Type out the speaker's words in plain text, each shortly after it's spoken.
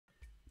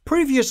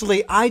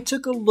Previously, I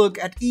took a look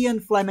at Ian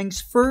Fleming's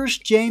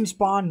first James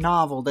Bond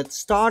novel that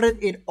started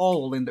it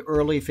all in the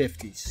early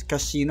 50s,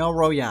 Casino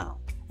Royale.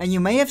 And you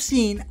may have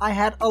seen I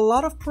had a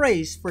lot of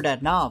praise for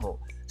that novel.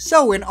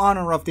 So in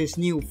honor of this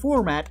new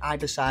format, I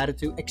decided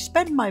to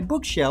expand my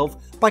bookshelf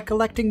by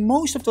collecting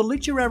most of the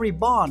literary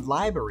Bond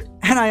library.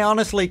 And I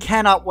honestly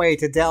cannot wait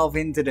to delve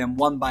into them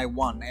one by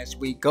one as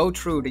we go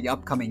through the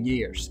upcoming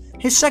years.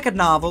 His second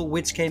novel,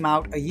 which came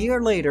out a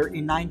year later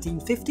in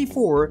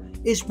 1954,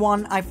 is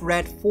one I've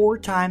read 4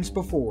 times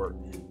before.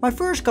 My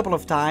first couple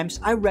of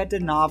times I read the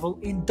novel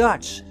in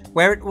Dutch,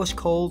 where it was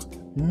called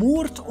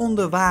Moord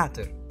onder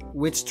water,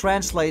 which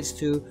translates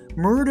to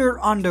Murder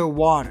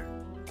Underwater.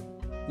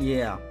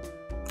 Yeah.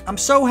 I'm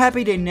so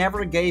happy they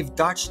never gave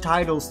Dutch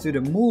titles to the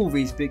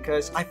movies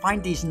because I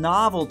find these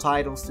novel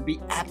titles to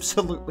be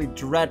absolutely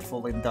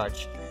dreadful in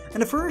Dutch.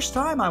 And the first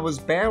time I was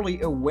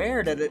barely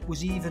aware that it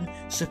was even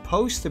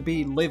supposed to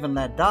be Live and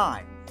Let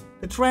Die.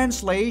 The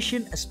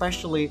translation,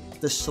 especially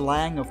the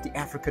slang of the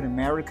African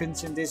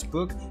Americans in this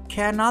book,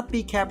 cannot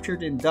be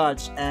captured in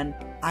Dutch, and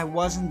I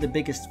wasn't the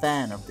biggest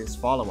fan of this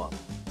follow-up.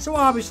 So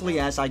obviously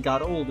as I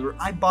got older,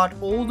 I bought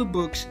all the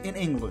books in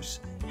English.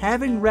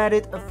 Having read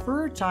it a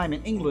third time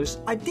in English,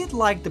 I did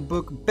like the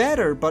book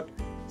better, but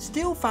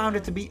still found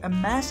it to be a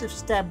massive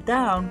step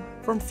down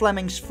from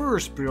Fleming's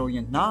first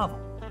brilliant novel.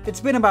 It's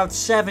been about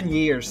 7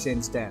 years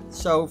since then,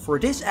 so for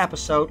this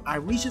episode I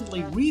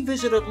recently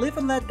revisited Live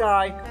and Let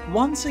Die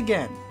once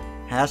again.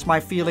 Has my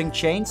feeling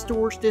changed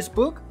towards this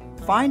book?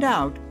 Find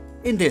out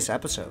in this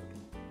episode.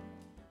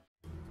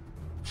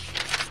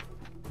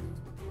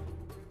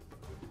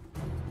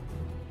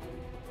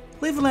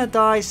 Live and Let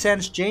Die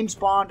sends James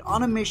Bond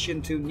on a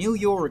mission to New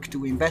York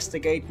to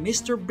investigate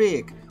Mr.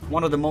 Big,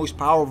 one of the most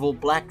powerful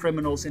black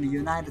criminals in the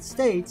United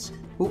States,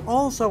 who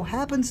also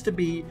happens to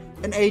be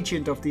an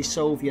agent of the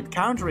Soviet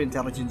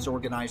counterintelligence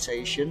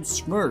organization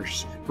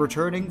SMERS,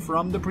 returning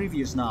from the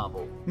previous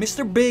novel.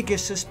 Mr. Big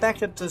is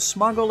suspected to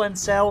smuggle and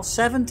sell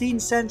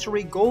 17th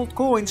century gold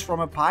coins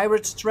from a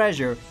pirate's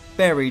treasure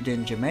buried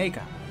in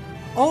Jamaica.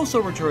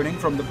 Also returning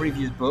from the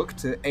previous book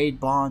to aid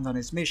Bond on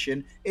his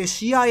mission is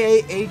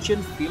CIA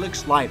agent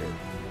Felix Leiter.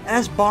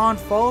 As Bond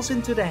falls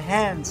into the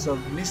hands of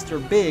Mr.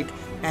 Big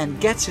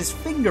and gets his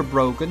finger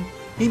broken,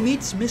 he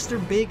meets Mr.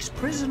 Big's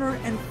prisoner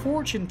and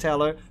fortune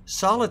teller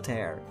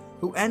Solitaire,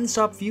 who ends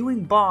up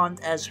viewing Bond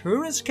as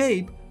her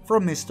escape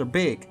from Mr.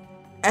 Big.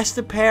 As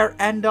the pair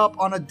end up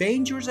on a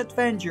dangerous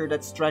adventure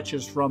that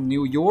stretches from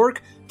New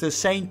York to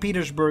St.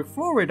 Petersburg,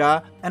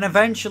 Florida, and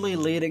eventually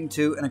leading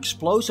to an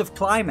explosive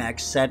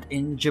climax set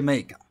in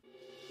Jamaica.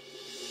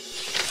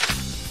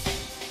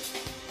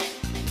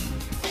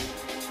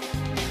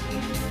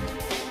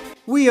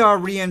 We are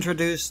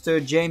reintroduced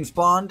to James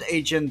Bond,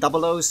 Agent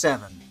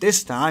 007.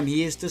 This time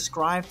he is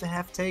described to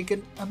have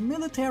taken a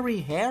military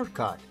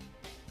haircut.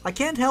 I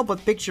can't help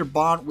but picture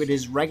Bond with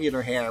his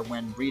regular hair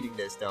when reading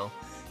this though.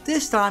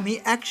 This time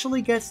he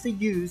actually gets to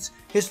use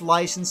his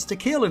license to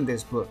kill in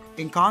this book.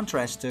 In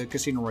contrast to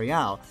Casino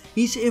Royale,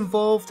 he's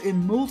involved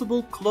in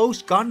multiple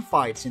close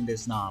gunfights in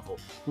this novel,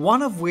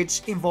 one of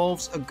which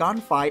involves a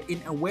gunfight in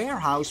a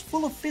warehouse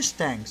full of fish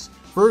tanks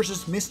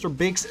versus Mr.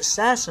 Big's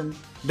assassin,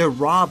 the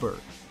Robber,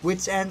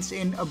 which ends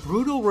in a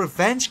brutal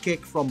revenge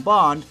kick from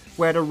Bond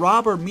where the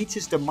robber meets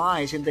his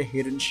demise in the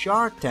hidden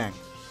shark tank.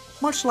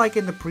 Much like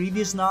in the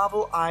previous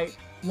novel, I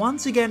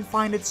once again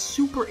find it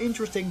super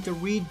interesting to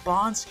read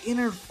Bond's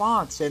inner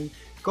thoughts and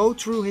go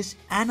through his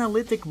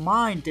analytic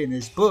mind in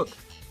his book.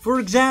 For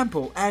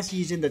example, as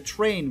he's in the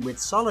train with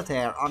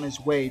Solitaire on his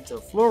way to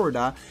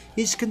Florida,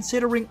 he's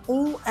considering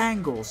all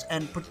angles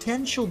and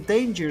potential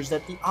dangers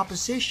that the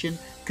opposition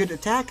could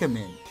attack him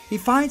in. He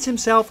finds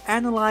himself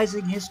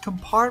analyzing his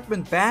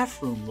compartment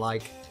bathroom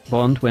like...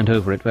 Bond went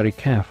over it very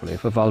carefully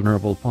for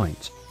vulnerable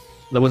points.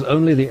 There was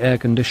only the air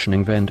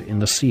conditioning vent in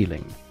the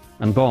ceiling,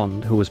 and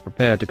Bond, who was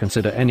prepared to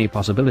consider any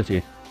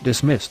possibility,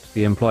 dismissed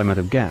the employment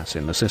of gas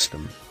in the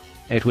system.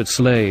 It would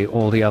slay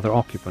all the other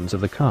occupants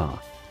of the car.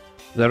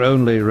 There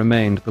only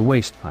remained the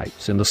waste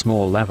pipes in the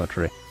small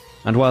lavatory,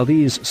 and while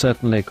these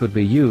certainly could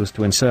be used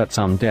to insert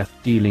some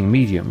death-dealing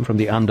medium from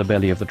the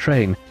underbelly of the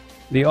train,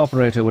 the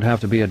operator would have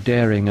to be a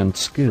daring and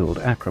skilled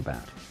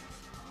acrobat.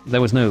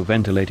 There was no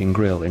ventilating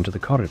grill into the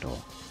corridor.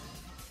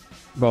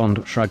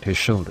 Bond shrugged his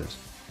shoulders.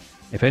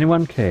 If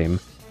anyone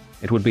came,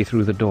 it would be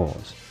through the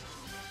doors.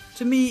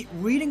 To me,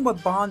 reading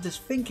what Bond is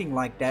thinking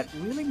like that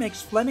really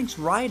makes Fleming's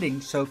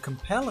writing so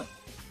compelling.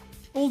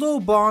 Although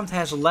Bond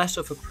has less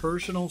of a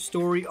personal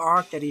story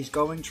arc that he's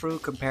going through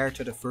compared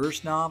to the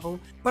first novel,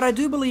 but I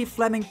do believe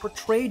Fleming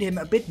portrayed him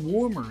a bit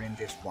warmer in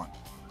this one.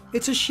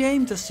 It's a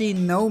shame to see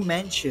no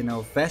mention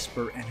of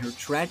Vesper and her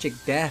tragic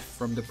death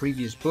from the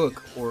previous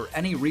book, or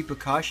any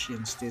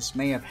repercussions this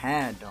may have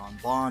had on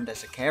Bond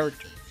as a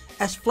character,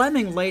 as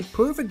Fleming laid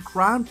perfect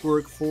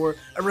groundwork for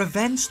a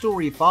revenge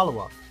story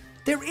follow-up.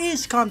 There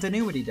is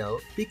continuity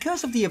though.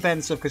 Because of the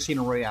events of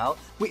Casino Royale,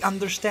 we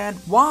understand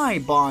why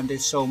Bond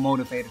is so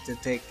motivated to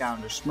take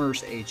down the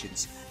SMERS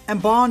agents,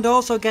 And Bond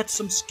also gets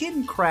some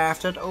skin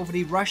crafted over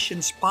the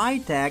Russian spy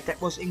tag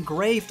that was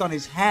engraved on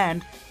his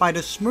hand by the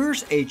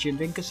Smurfs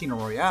agent in Casino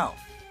Royale.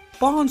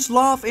 Bond's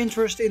love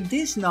interest in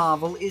this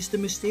novel is the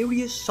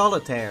mysterious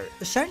Solitaire,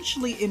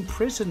 essentially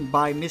imprisoned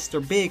by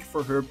Mr. Big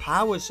for her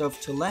powers of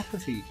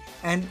telepathy,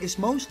 and is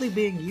mostly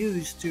being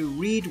used to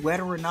read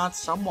whether or not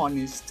someone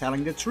is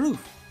telling the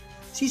truth.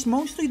 She's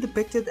mostly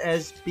depicted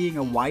as being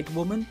a white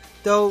woman,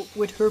 though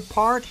with her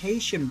part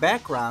Haitian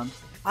background,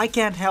 I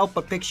can't help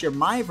but picture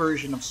my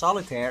version of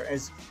Solitaire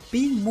as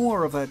being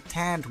more of a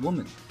tanned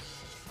woman.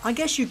 I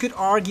guess you could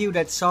argue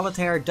that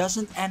Solitaire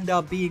doesn't end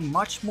up being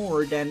much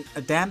more than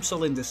a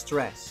damsel in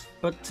distress,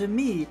 but to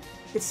me,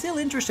 it's still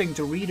interesting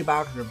to read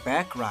about her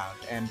background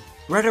and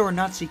whether or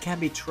not she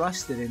can be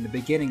trusted in the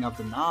beginning of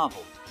the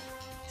novel.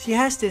 She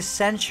has this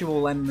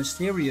sensual and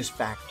mysterious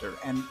factor,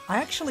 and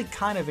I actually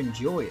kind of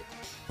enjoy it.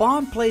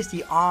 Bond plays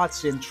the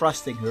odds in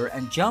trusting her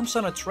and jumps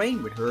on a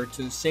train with her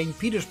to St.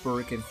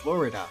 Petersburg in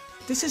Florida.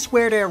 This is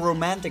where their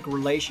romantic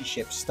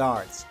relationship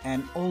starts,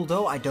 and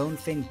although I don't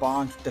think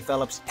Bond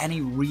develops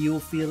any real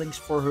feelings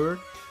for her,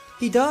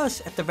 he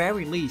does, at the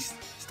very least,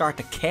 start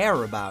to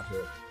care about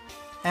her.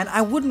 And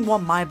I wouldn't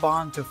want my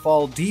Bond to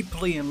fall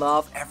deeply in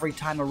love every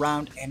time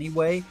around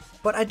anyway,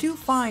 but I do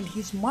find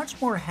he's much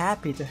more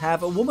happy to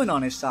have a woman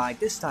on his side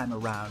this time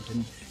around,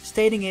 and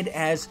stating it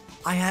as,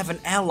 "I have an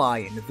ally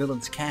in the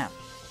villain's camp."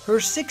 Her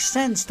sixth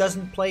sense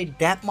doesn't play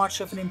that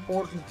much of an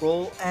important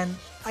role, and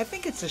I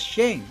think it's a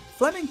shame.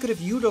 Fleming could have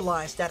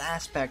utilized that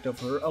aspect of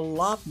her a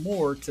lot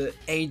more to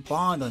aid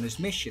Bond on his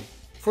mission.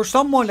 For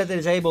someone that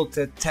is able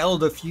to tell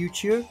the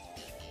future,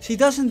 she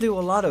doesn't do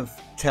a lot of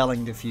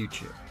telling the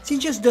future. She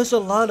just does a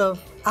lot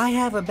of, "I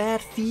have a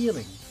bad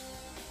feeling."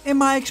 In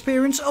my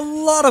experience, a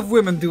lot of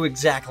women do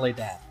exactly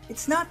that.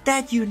 It's not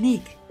that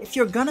unique. If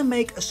you're gonna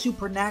make a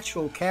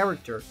supernatural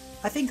character,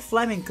 I think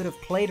Fleming could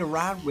have played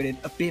around with it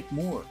a bit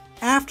more.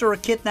 After a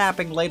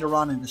kidnapping later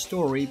on in the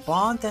story,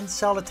 Bond and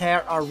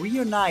Solitaire are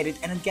reunited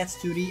and it gets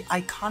to the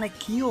iconic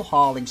keel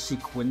hauling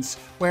sequence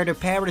where the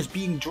pair is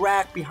being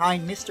dragged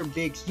behind Mr.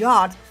 Big's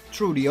yacht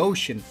through the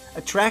ocean,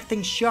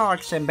 attracting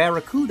sharks and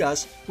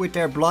barracudas with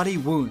their bloody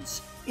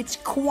wounds. It's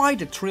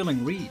quite a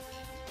thrilling read.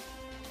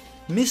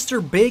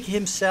 Mr. Big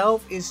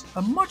himself is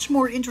a much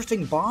more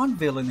interesting Bond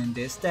villain in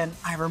this than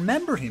I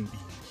remember him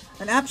being.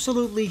 An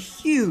absolutely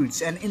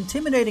huge and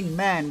intimidating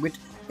man with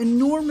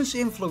enormous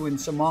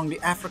influence among the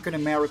African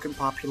American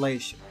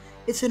population.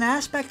 It's an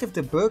aspect of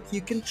the book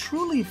you can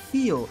truly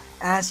feel,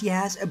 as he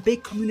has a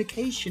big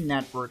communication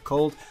network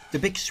called the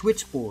Big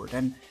Switchboard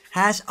and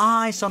has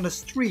eyes on the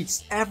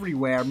streets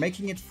everywhere,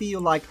 making it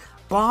feel like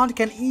Bond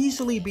can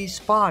easily be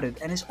spotted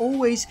and is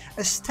always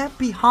a step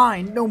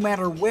behind no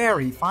matter where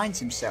he finds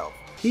himself.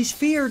 He's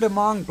feared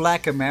among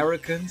Black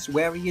Americans,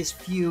 where he is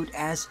viewed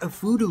as a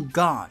voodoo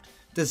god,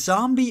 the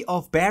zombie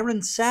of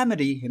Baron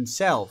Samedi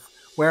himself,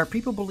 where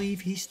people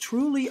believe he's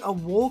truly a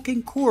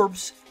walking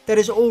corpse that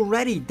is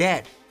already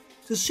dead.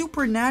 The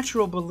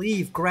supernatural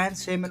belief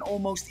grants him an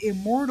almost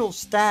immortal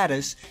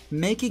status,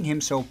 making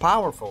him so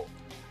powerful.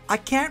 I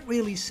can't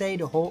really say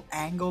the whole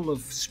angle of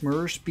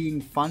Smurfs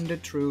being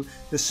funded through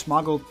the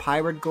smuggled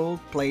pirate gold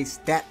plays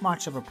that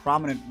much of a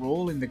prominent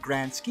role in the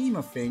grand scheme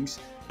of things,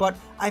 but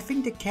I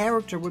think the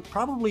character would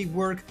probably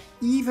work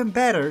even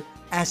better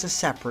as a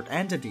separate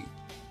entity.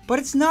 But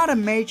it's not a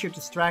major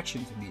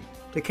distraction to me.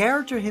 The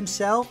character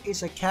himself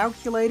is a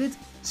calculated,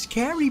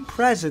 scary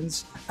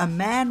presence, a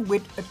man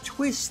with a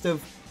twist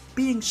of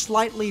being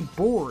slightly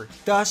bored,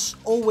 thus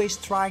always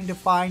trying to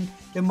find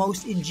the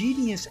most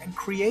ingenious and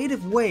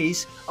creative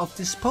ways of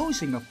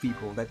disposing of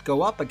people that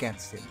go up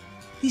against him.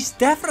 He's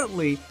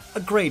definitely a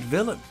great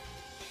villain.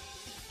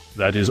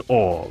 "That is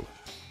all,"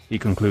 he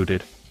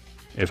concluded.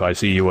 "If I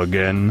see you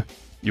again,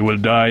 you will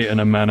die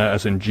in a manner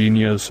as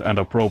ingenious and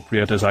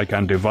appropriate as I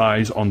can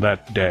devise on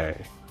that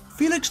day."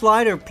 Felix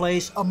Leiter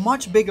plays a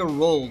much bigger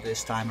role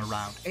this time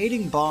around,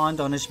 aiding Bond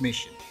on his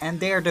mission, and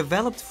their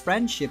developed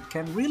friendship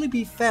can really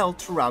be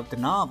felt throughout the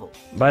novel.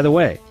 "By the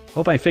way,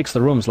 hope I fixed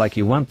the rooms like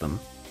you want them."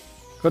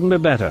 "Couldn't be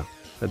better,"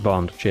 said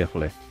Bond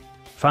cheerfully.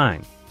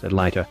 "Fine," said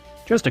Leiter.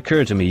 "Just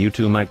occurred to me you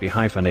two might be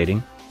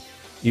hyphenating."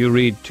 "You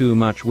read too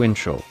much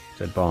Winchell,"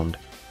 said Bond.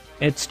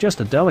 "It's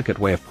just a delicate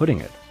way of putting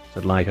it,"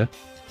 said Leiter.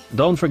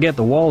 "Don't forget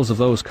the walls of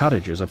those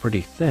cottages are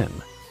pretty thin.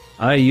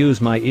 I use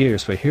my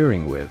ears for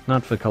hearing with,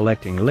 not for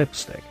collecting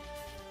lipstick."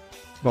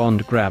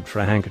 Bond grabbed for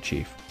a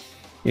handkerchief.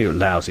 "You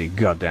lousy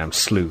goddamn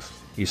sleuth,"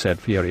 he said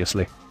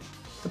furiously.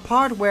 The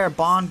part where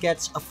Bond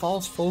gets a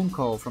false phone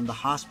call from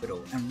the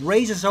hospital and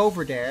races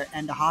over there,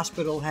 and the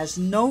hospital has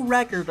no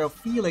record of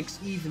Felix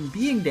even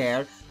being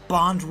there,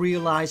 Bond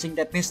realizing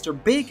that Mr.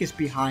 Big is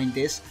behind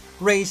this,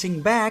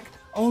 racing back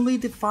only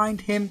to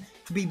find him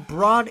to be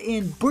brought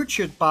in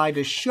butchered by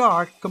the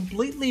shark,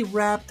 completely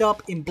wrapped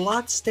up in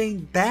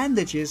blood-stained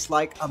bandages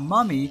like a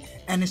mummy,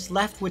 and is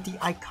left with the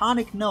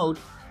iconic note,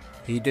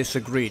 "He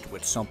disagreed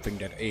with something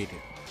that ate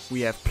him.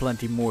 We have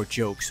plenty more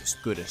jokes as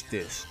good as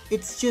this."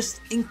 It's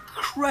just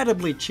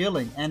incredibly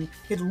chilling, and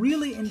it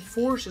really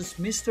enforces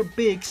Mr.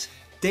 Big's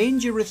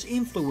dangerous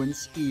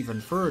influence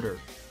even further.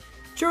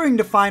 During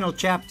the final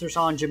chapters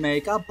on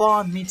Jamaica,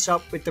 Bond meets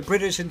up with the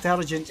British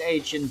intelligence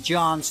agent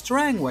John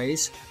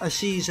Strangways, a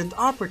seasoned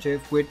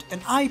operative with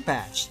an eye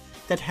patch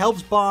that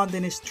helps Bond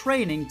in his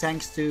training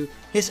thanks to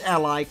his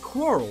ally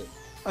Quarrel,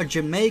 a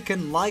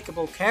Jamaican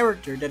likable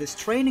character that is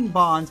training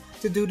Bond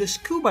to do the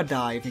scuba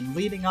diving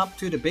leading up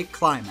to the big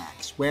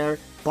climax, where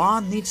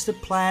Bond needs to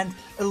plant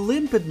a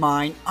limpet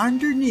mine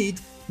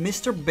underneath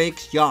Mr.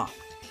 Big's yacht.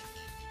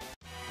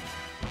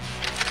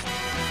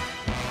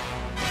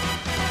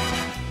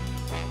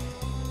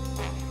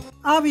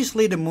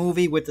 Obviously, the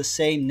movie with the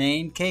same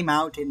name came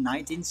out in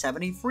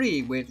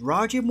 1973 with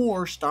Roger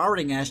Moore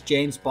starring as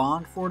James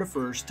Bond for the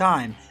first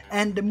time,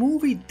 and the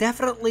movie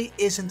definitely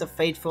isn't a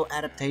faithful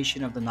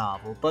adaptation of the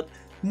novel, but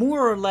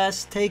more or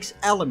less takes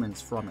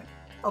elements from it.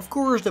 Of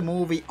course, the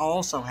movie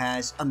also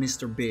has a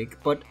Mr. Big,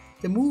 but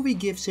the movie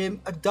gives him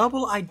a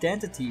double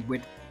identity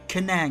with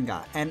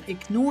Kananga and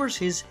ignores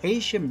his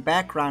Haitian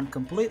background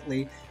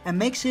completely and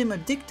makes him a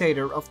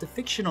dictator of the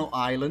fictional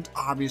island,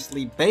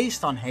 obviously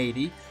based on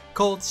Haiti,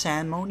 called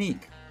San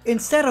Monique.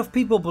 Instead of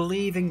people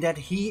believing that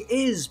he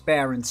is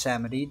Baron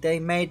Samedi,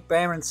 they made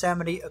Baron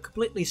Samedi a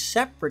completely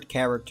separate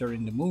character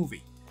in the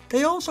movie.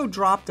 They also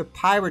dropped the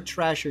pirate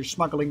treasure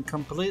smuggling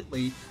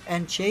completely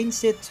and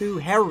changed it to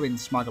heroin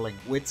smuggling,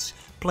 which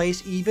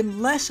plays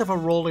even less of a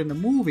role in the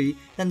movie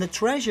than the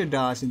treasure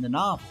does in the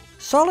novel.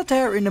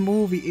 Solitaire in the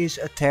movie is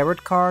a tarot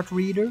card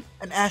reader,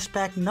 an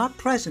aspect not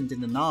present in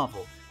the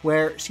novel,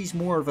 where she's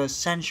more of a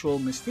sensual,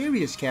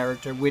 mysterious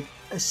character with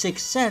a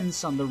sixth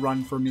sense on the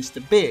run for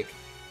Mr. Big.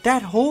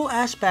 That whole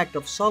aspect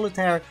of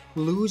Solitaire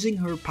losing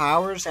her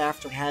powers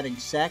after having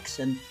sex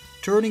and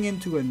turning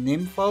into a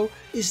nympho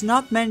is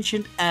not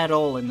mentioned at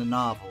all in the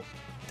novel.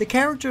 The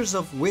characters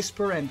of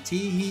Whisper and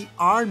Teehee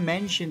are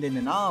mentioned in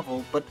the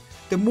novel, but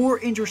the more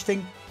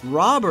interesting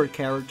Robert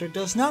character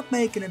does not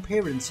make an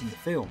appearance in the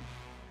film.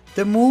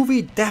 The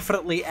movie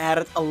definitely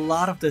added a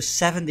lot of the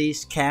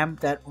 70s camp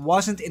that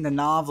wasn't in the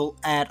novel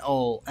at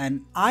all,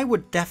 and I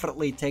would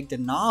definitely take the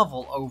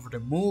novel over the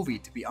movie,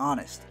 to be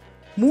honest.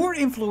 More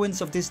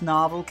influence of this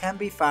novel can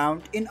be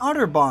found in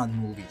other Bond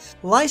movies.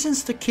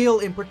 License to Kill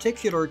in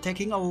particular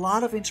taking a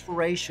lot of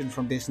inspiration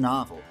from this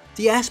novel.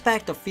 The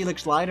aspect of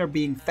Felix Leiter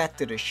being fed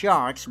to the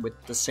sharks with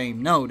the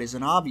same note is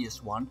an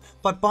obvious one,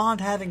 but Bond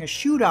having a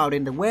shootout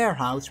in the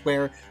warehouse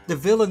where the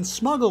villain's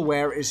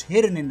smuggleware is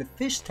hidden in the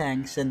fish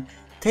tanks and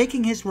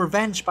taking his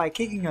revenge by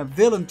kicking a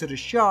villain to the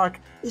shark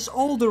is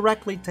all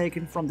directly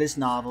taken from this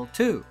novel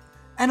too.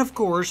 And of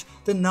course,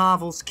 the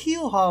novel's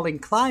keel-hauling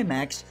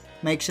climax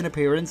makes an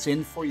appearance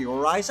in For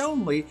Your Eyes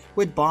Only,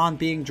 with Bond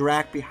being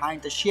dragged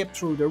behind the ship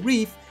through the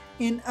reef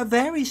in a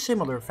very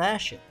similar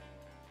fashion.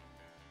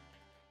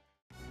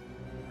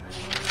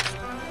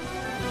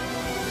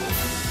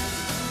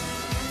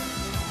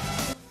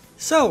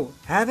 So,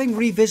 having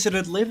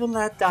revisited Live and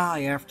Let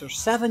Die after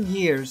 7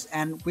 years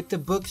and with the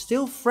book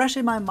still fresh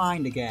in my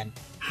mind again,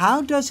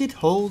 how does it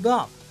hold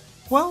up?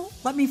 Well,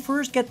 let me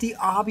first get the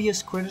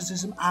obvious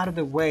criticism out of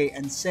the way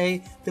and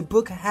say the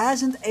book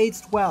hasn't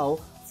aged well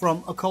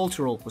from a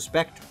cultural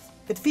perspective.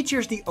 It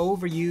features the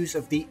overuse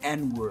of the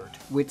N-word,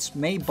 which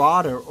may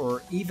bother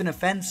or even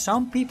offend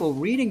some people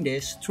reading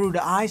this through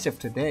the eyes of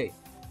today.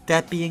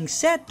 That being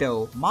said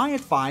though, my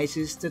advice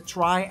is to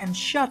try and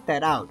shut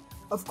that out.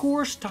 Of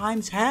course,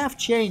 times have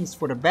changed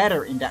for the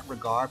better in that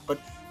regard, but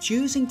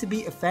choosing to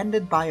be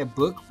offended by a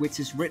book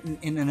which is written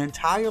in an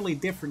entirely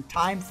different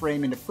time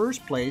frame in the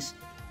first place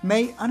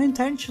may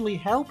unintentionally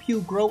help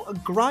you grow a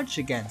grudge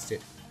against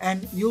it.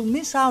 And you'll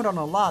miss out on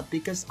a lot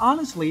because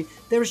honestly,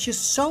 there's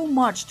just so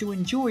much to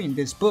enjoy in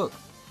this book.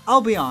 I'll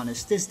be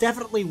honest, this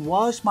definitely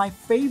was my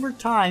favorite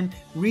time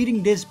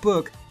reading this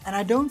book, and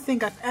I don't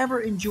think I've ever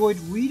enjoyed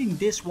reading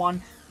this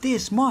one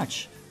this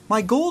much.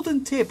 My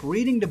golden tip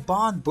reading the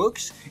Bond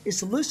books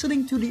is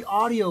listening to the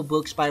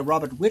audiobooks by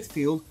Robert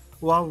Whitfield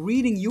while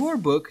reading your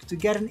book to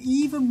get an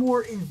even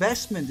more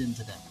investment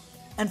into them.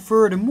 And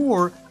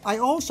furthermore, I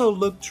also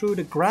looked through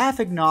the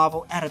graphic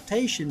novel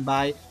adaptation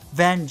by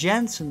Van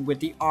Jensen with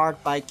the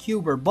art by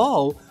Cuber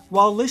Ball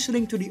while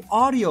listening to the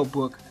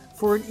audiobook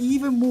for an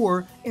even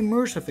more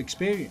immersive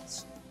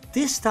experience.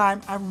 This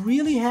time I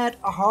really had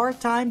a hard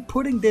time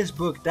putting this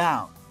book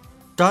down.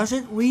 Does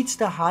it reach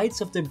the heights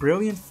of the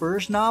brilliant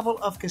first novel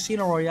of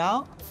Casino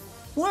Royale?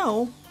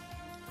 Well,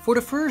 for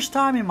the first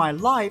time in my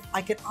life,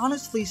 I can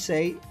honestly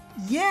say,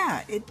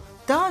 yeah, it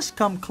does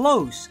come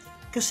close.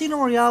 Casino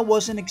Royale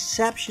was an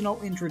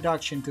exceptional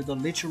introduction to the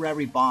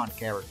literary Bond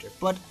character,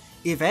 but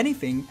if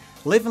anything,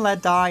 Live and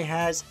Let Die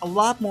has a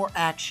lot more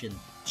action,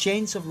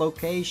 change of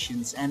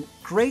locations, and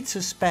great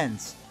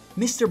suspense.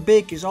 Mr.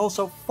 Big is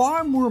also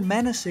far more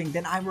menacing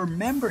than I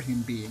remember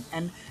him being,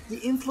 and the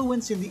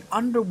influence in the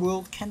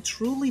underworld can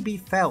truly be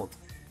felt.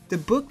 The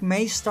book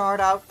may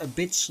start out a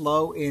bit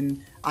slow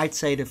in, I'd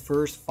say, the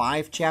first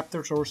 5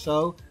 chapters or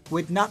so,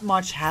 with not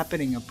much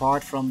happening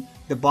apart from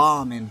the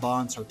bomb in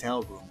Bond's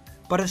hotel room.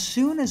 But as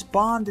soon as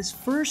Bond is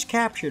first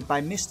captured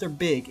by Mr.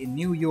 Big in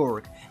New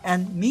York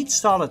and meets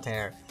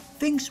Solitaire,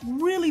 things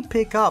really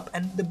pick up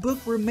and the book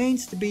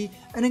remains to be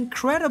an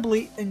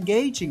incredibly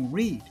engaging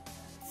read.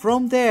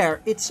 From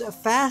there, it's a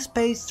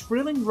fast-paced,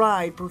 thrilling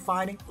ride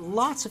providing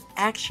lots of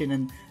action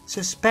and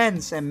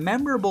suspense and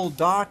memorable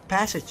dark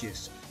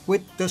passages,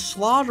 with the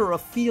slaughter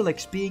of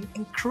Felix being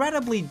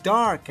incredibly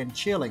dark and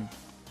chilling.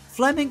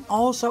 Fleming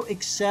also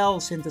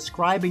excels in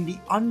describing the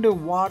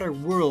underwater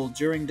world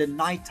during the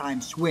nighttime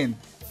swim,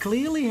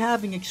 clearly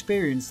having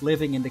experience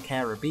living in the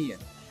Caribbean.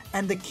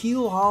 And the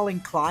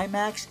keel-hauling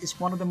climax is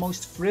one of the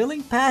most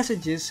thrilling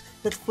passages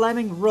that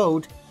Fleming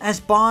wrote as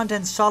Bond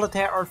and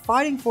Solitaire are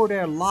fighting for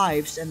their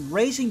lives and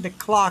racing the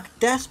clock,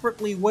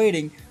 desperately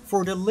waiting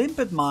for the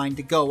limpet mine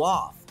to go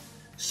off.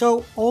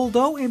 So,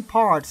 although in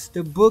parts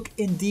the book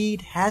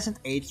indeed hasn't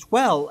aged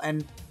well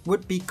and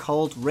would be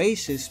called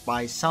racist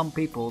by some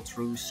people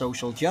through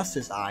social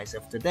justice eyes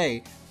of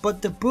today,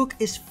 but the book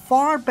is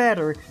far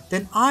better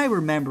than I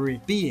remember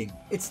it being.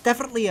 It's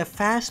definitely a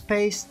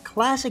fast-paced,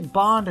 classic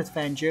Bond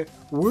adventure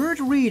worth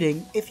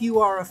reading if you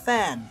are a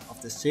fan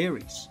of the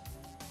series.